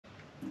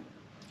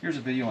Here's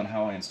a video on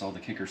how I installed the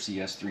Kicker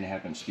CS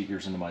 3.5-inch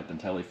speakers into my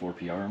Bintelli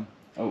 4PR.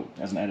 Oh,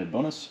 as an added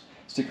bonus,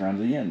 stick around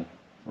to the end,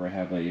 where I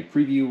have a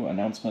preview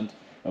announcement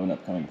of an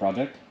upcoming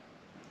project.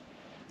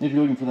 If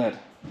you're looking for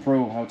that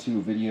pro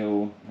how-to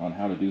video on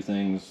how to do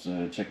things,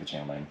 check the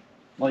channel name.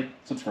 Like,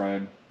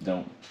 subscribe,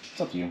 don't. It's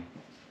up to you.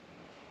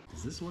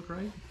 Does this look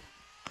right?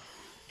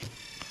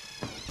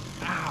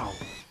 Ow!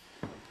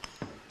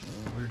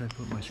 Where did I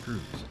put my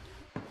screws?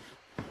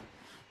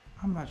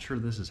 I'm not sure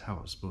this is how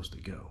it's supposed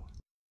to go.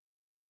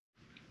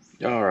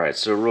 Alright,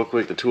 so real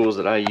quick, the tools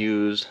that I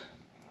used.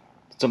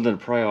 Something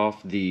to pry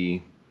off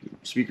the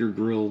speaker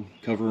grill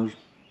covers.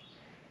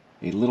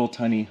 A little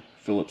tiny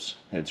Phillips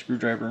head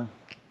screwdriver.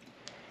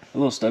 A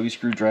little stubby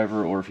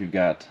screwdriver, or if you've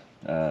got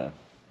an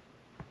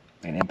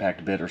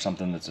impact bit or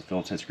something that's a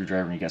Phillips head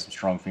screwdriver and you got some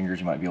strong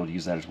fingers, you might be able to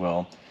use that as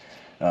well.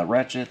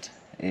 Ratchet,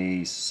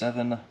 a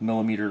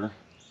 7mm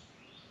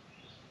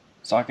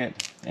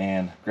socket,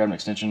 and grab an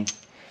extension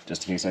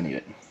just in case I need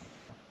it.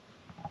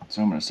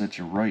 So I'm going to set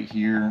you right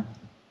here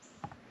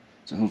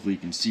so hopefully you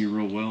can see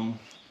real well.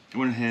 I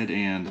went ahead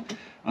and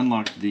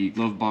unlocked the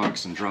glove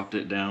box and dropped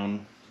it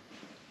down.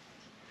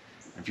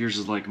 If yours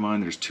is like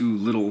mine, there's two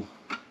little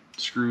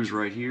screws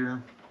right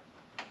here.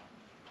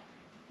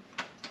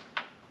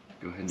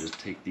 Go ahead and just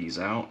take these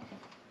out.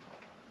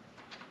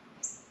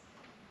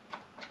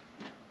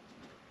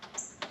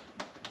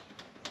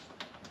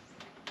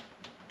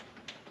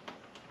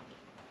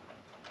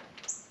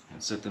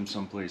 And set them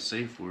someplace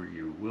safe where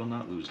you will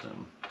not lose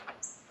them.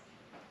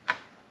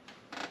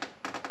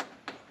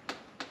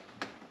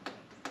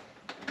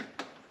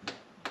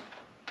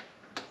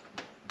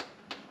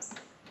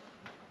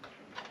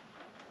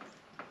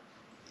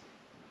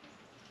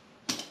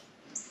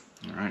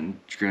 Alright, and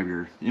just grab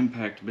your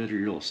impact bit or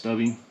your little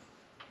stubby,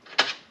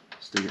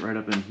 stick it right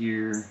up in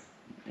here,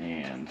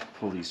 and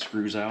pull these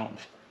screws out.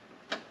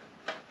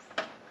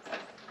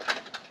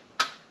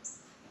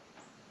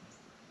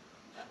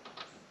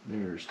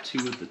 There's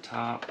two at the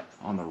top,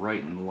 on the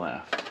right and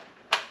left.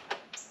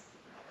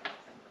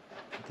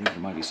 I think there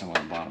might be some on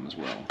the bottom as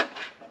well.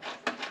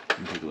 Let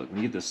me take a look.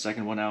 When you get this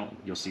second one out,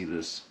 you'll see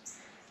this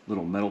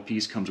little metal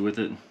piece comes with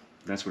it.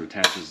 That's what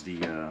attaches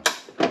the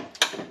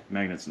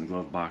magnets in the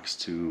glove box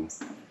to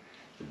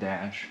the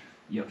dash.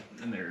 Yep,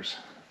 and there's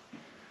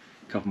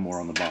a couple more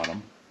on the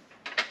bottom.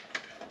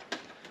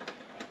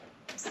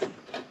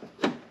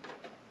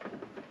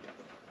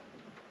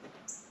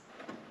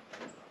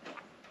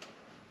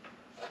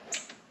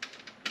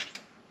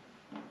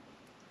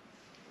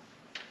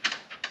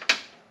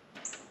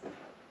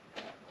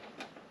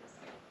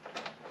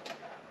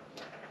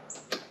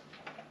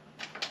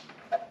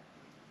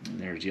 And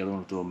there's the other one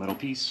with the little metal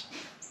piece.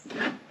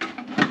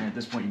 And at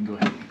this point you can go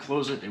ahead and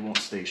close it. It won't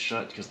stay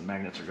shut because the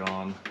magnets are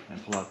gone.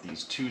 And pull out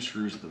these two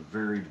screws at the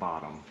very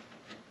bottom.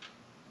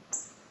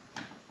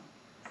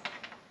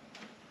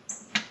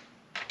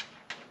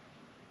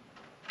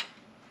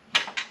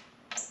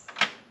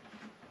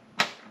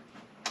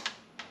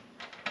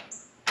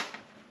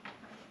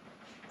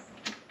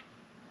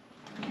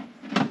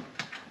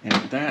 And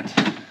with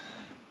that,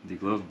 the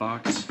glove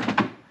box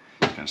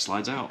kind of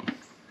slides out.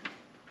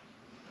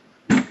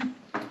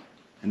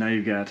 And now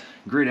you've got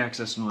great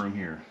access in the room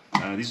here.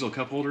 These little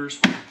cup holders,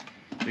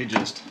 they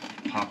just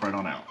pop right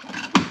on out.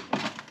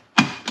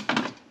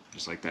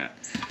 Just like that.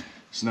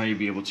 So now you'll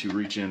be able to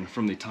reach in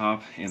from the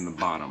top and the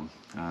bottom.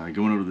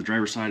 Going over to the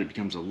driver's side, it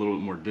becomes a little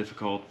bit more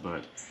difficult,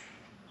 but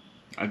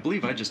I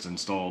believe I just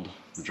installed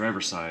the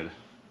driver's side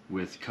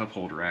with cup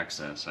holder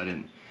access. I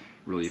didn't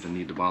really even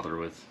need to bother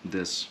with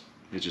this.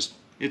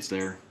 It's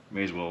there,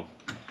 may as well.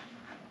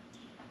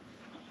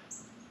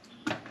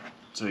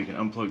 So you can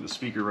unplug the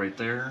speaker right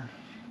there.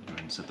 Go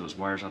ahead and set those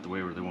wires out the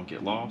way where they won't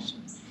get lost.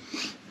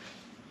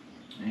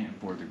 And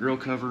for the grill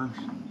cover,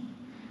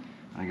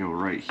 I go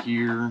right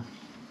here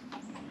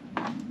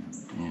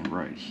and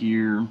right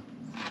here.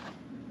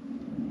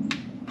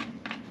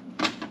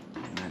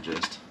 And I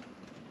just,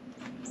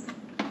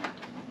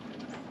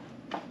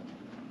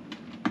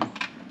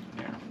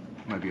 there.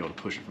 Might be able to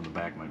push it from the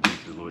back, might make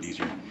it a little bit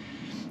easier.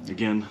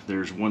 Again,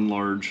 there's one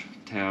large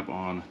tab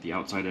on the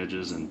outside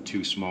edges and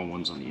two small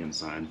ones on the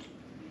inside.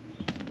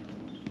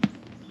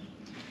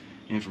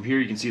 And from here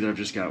you can see that I've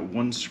just got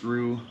one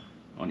screw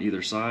on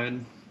either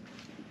side.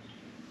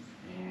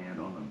 And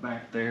on the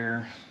back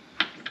there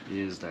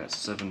is that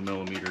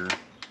 7mm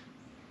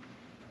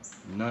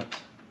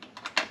nut.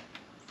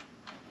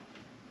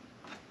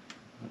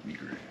 Let me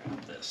grab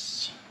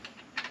this.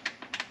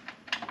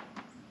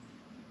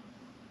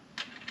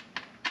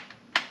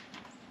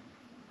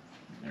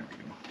 There we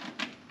go.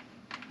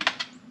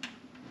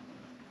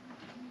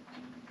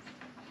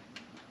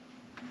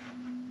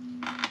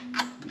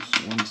 This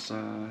one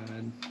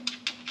side.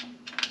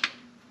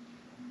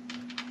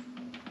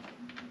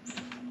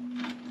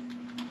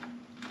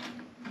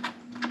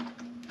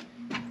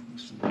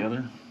 This the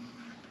other.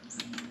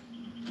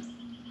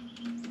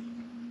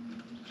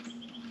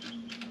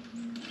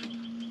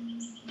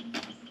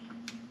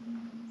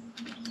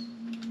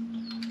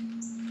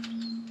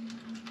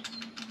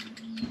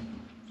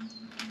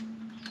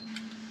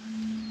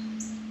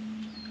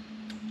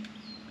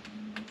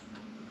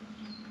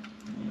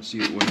 Let's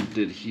see what I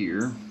did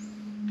here.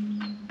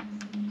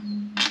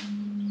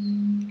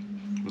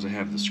 Was I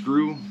have the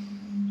screw,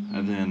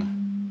 I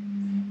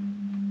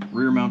then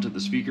rear mounted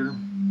the speaker.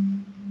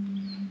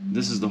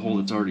 This is the hole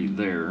that's already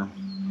there,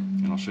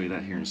 and I'll show you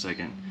that here in a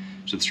second.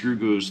 So the screw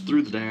goes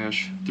through the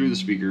dash, through the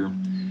speaker.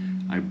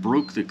 I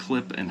broke the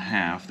clip in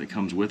half that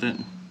comes with it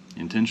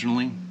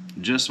intentionally,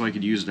 just so I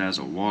could use it as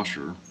a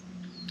washer,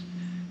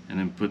 and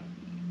then put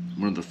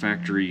one of the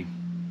factory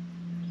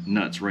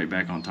nuts right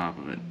back on top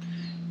of it.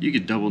 You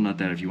could double nut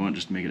that if you want,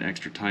 just to make it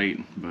extra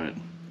tight, but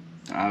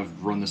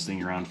I've run this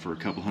thing around for a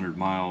couple 100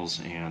 miles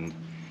and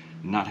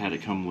not had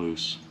it come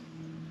loose.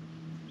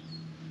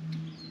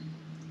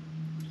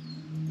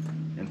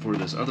 And for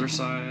this other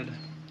side,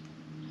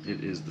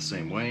 it is the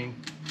same way.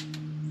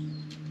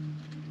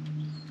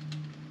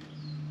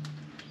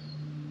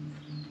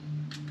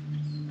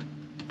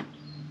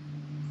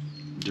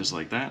 Just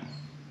like that.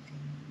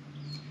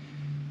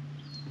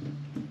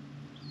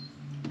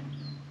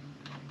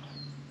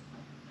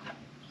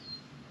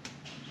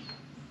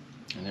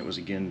 And it was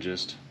again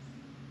just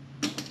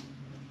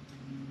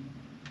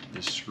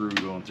this screw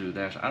going through the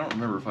dash. I don't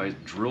remember if I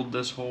drilled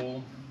this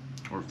hole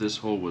or if this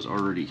hole was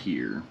already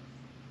here.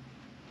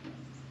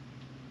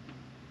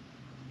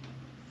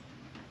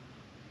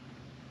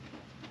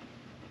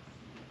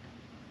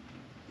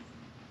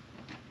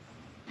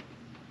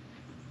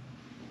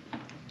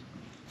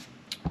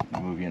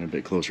 I'll move you in a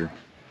bit closer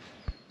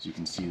so you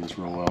can see this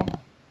real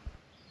well,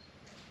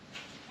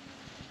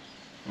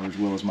 or as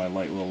well as my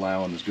light will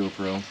allow on this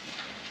GoPro.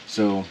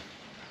 So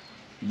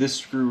this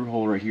screw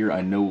hole right here,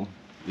 I know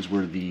is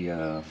where the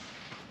let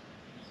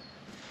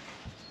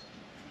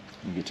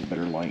me get to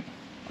better light.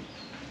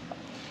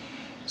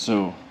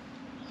 So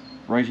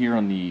right here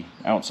on the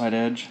outside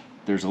edge,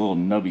 there's a little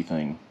nubby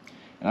thing,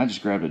 and I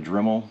just grabbed a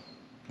Dremel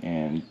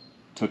and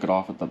took it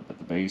off at the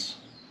base.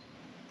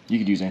 You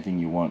could use anything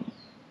you want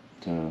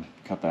to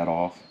cut that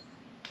off.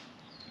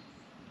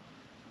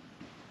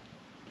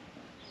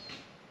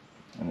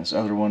 And this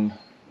other one,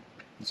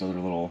 this other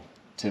little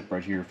tip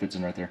right here fits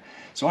in right there.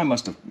 So I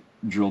must have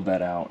drilled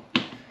that out.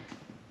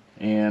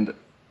 And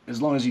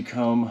as long as you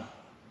come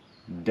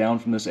down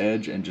from this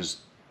edge and just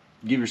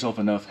give yourself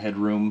enough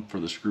headroom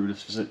for the screw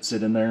to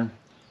sit in there,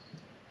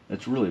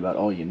 that's really about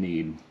all you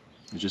need.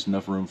 There's just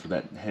enough room for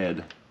that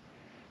head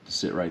to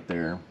sit right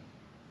there.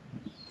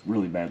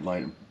 Really bad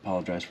light, I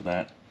apologize for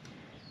that.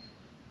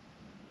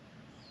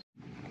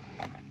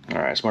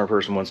 Alright, smart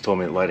person once told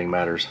me that lighting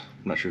matters.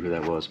 I'm not sure who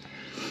that was.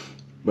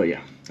 But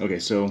yeah, okay,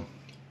 so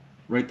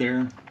right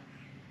there,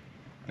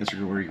 that's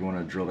where you want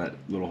to drill that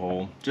little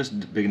hole,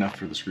 just big enough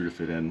for the screw to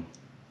fit in.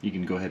 You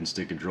can go ahead and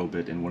stick a drill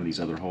bit in one of these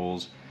other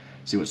holes,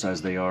 see what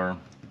size they are.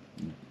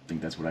 I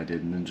think that's what I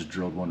did, and then just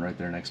drilled one right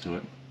there next to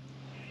it.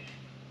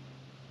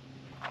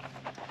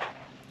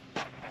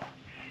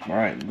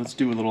 Alright, let's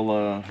do a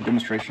little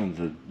demonstration of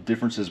the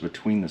differences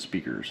between the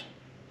speakers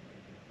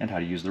and how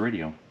to use the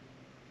radio.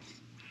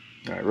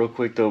 Alright, real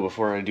quick though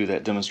before I do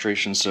that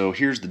demonstration, so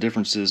here's the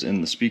differences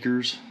in the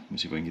speakers. Let me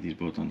see if I can get these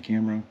both on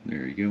camera.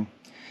 There you go.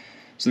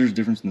 So there's a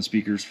difference in the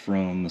speakers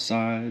from the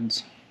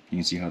sides. You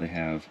can see how they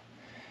have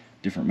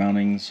different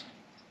mountings.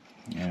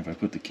 And if I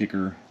put the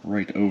kicker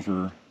right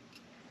over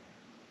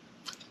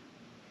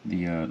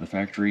the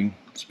factory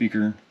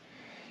speaker,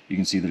 you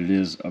can see that it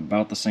is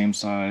about the same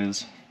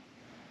size,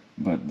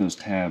 but those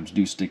tabs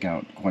do stick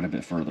out quite a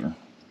bit further.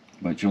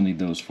 But you'll need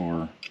those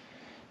for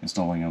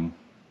installing them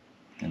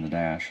in the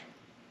dash.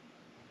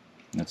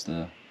 That's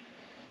the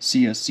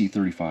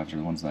CSC35s are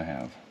the ones that I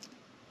have.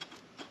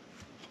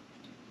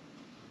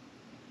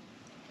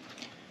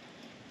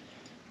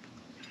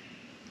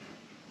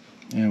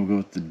 And we'll go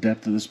with the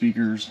depth of the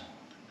speakers.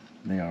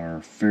 They are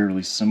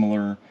fairly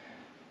similar.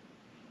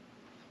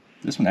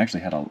 This one actually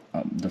had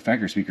the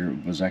factory speaker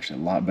was actually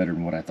a lot better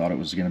than what I thought it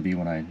was going to be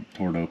when I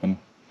tore it open.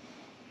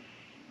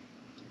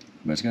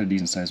 But it's got a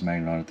decent sized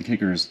magnet on it. The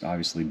kicker is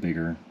obviously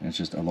bigger. It's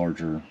just a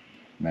larger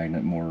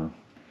magnet, more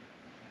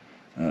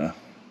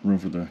room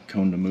for the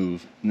cone to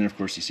move. And then of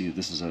course you see that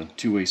this is a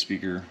two-way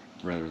speaker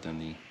rather than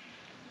the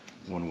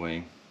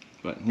one-way.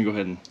 But let me go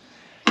ahead and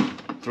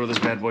throw this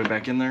bad boy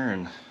back in there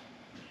and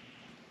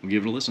we'll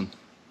give it a listen.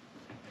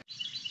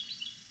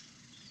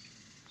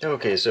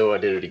 Okay, so I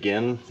did it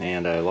again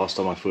and I lost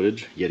all my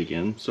footage yet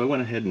again. So I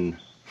went ahead and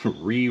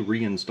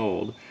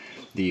reinstalled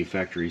the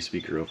factory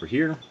speaker over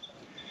here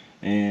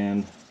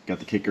and got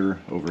the kicker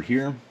over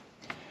here.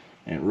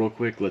 And real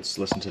quick, let's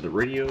listen to the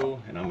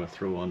radio, and I'm going to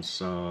throw on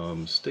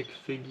some Stick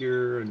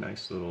Figure, a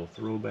nice little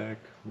throwback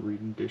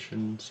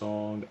rendition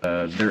song.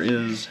 There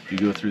is, if you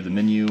go through the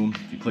menu,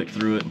 if you click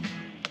through it,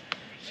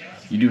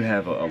 you do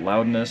have a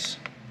loudness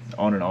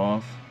on and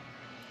off.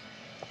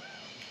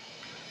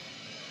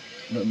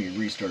 Let me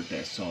restart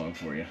that song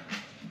for you.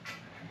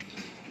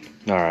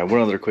 Alright,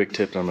 one other quick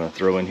tip I'm going to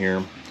throw in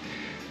here.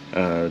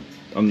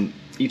 On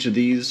each of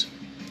these,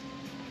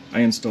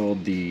 I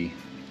installed the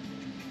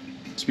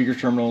speaker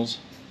terminals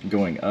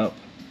going up.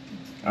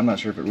 I'm not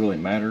sure if it really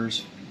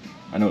matters.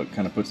 I know it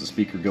kind of puts the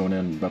speaker going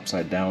in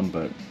upside down,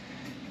 but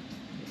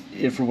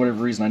if for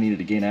whatever reason I needed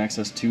to gain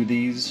access to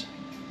these,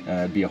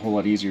 it'd be a whole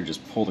lot easier to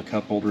just pull the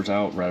cup holders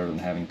out rather than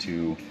having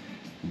to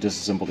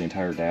disassemble the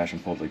entire dash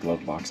and pull the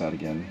glove box out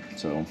again.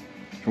 So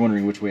if you're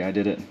wondering which way I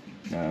did it,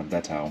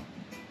 that's how.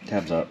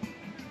 Tabs up.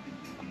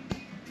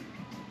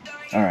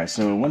 Alright,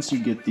 so once you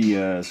get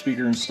the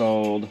speaker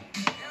installed,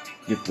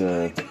 get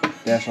the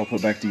dash all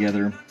put back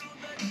together,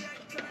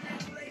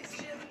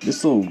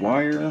 this little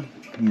wire,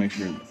 let me make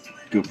sure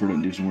GoPro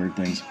didn't do some weird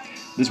things.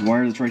 This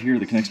wire that's right here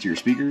that connects to your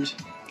speakers,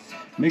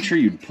 make sure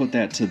you put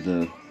that to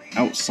the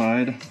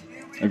outside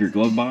of your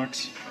glove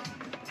box.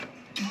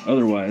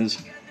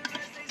 Otherwise,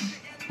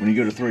 when you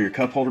go to throw your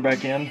cup holder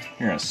back in,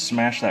 you're going to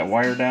smash that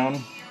wire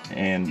down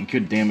and you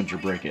could damage or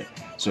break it.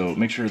 So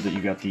make sure that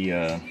you got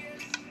the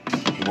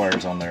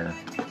wires on there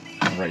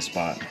in the right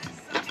spot.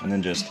 And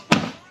then just,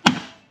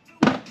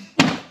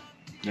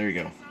 there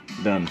you go,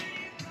 done.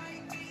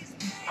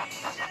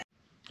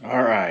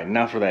 Alright,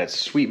 now for that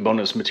sweet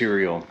bonus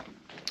material.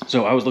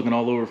 So I was looking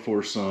all over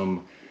for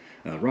some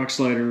rock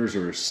sliders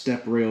or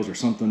step rails or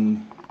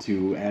something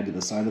to add to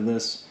the side of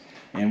this.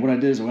 And what I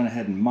did is I went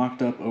ahead and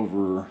mocked up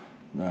over,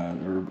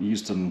 or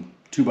used some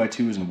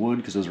 2x2s in wood,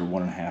 because those are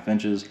 1.5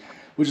 inches,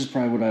 which is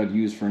probably what I would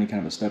use for any kind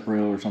of a step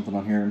rail or something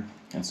on here.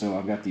 And so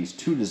I've got these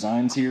two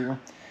designs here,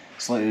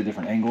 slightly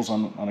different angles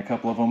on a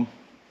couple of them.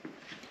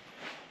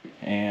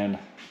 And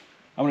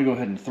I'm going to go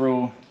ahead and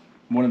throw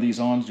one of these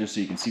on just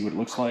so you can see what it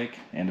looks like.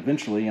 And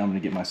eventually I'm going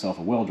to get myself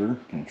a welder.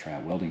 Going to try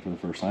out welding for the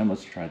first time.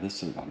 Let's try this,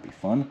 so it ought to be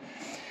fun.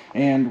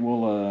 And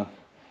we'll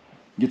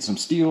get some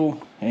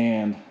steel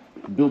and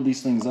build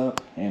these things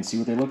up and see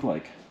what they look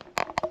like.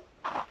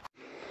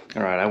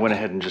 Alright, I went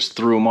ahead and just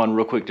threw them on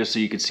real quick just so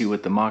you could see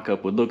what the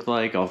mock-up would look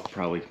like. I'll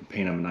probably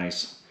paint them a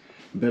nice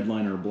bed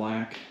liner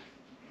black.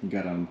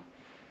 Got them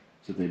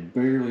so they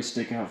barely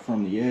stick out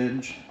from the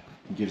edge.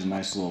 It gives a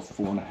nice little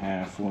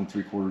 4.5, 4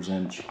 3/4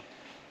 inch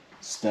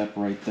step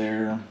right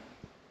there.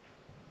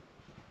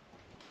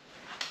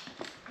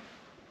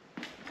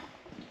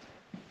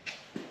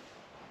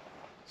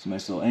 Some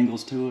nice little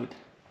angles to it.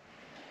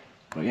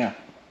 But yeah,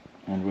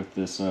 and with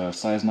this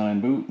size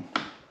 9 boot,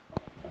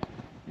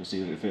 you'll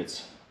see that it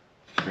fits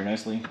very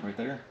nicely right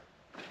there.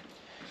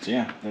 So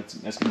yeah, that's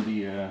going to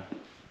be the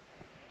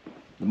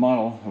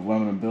model of what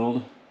I'm going to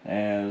build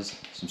as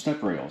some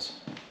step rails.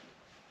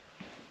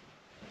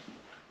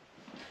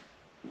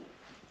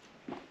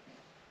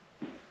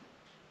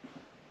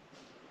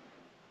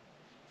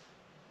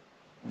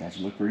 That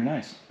should look pretty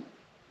nice.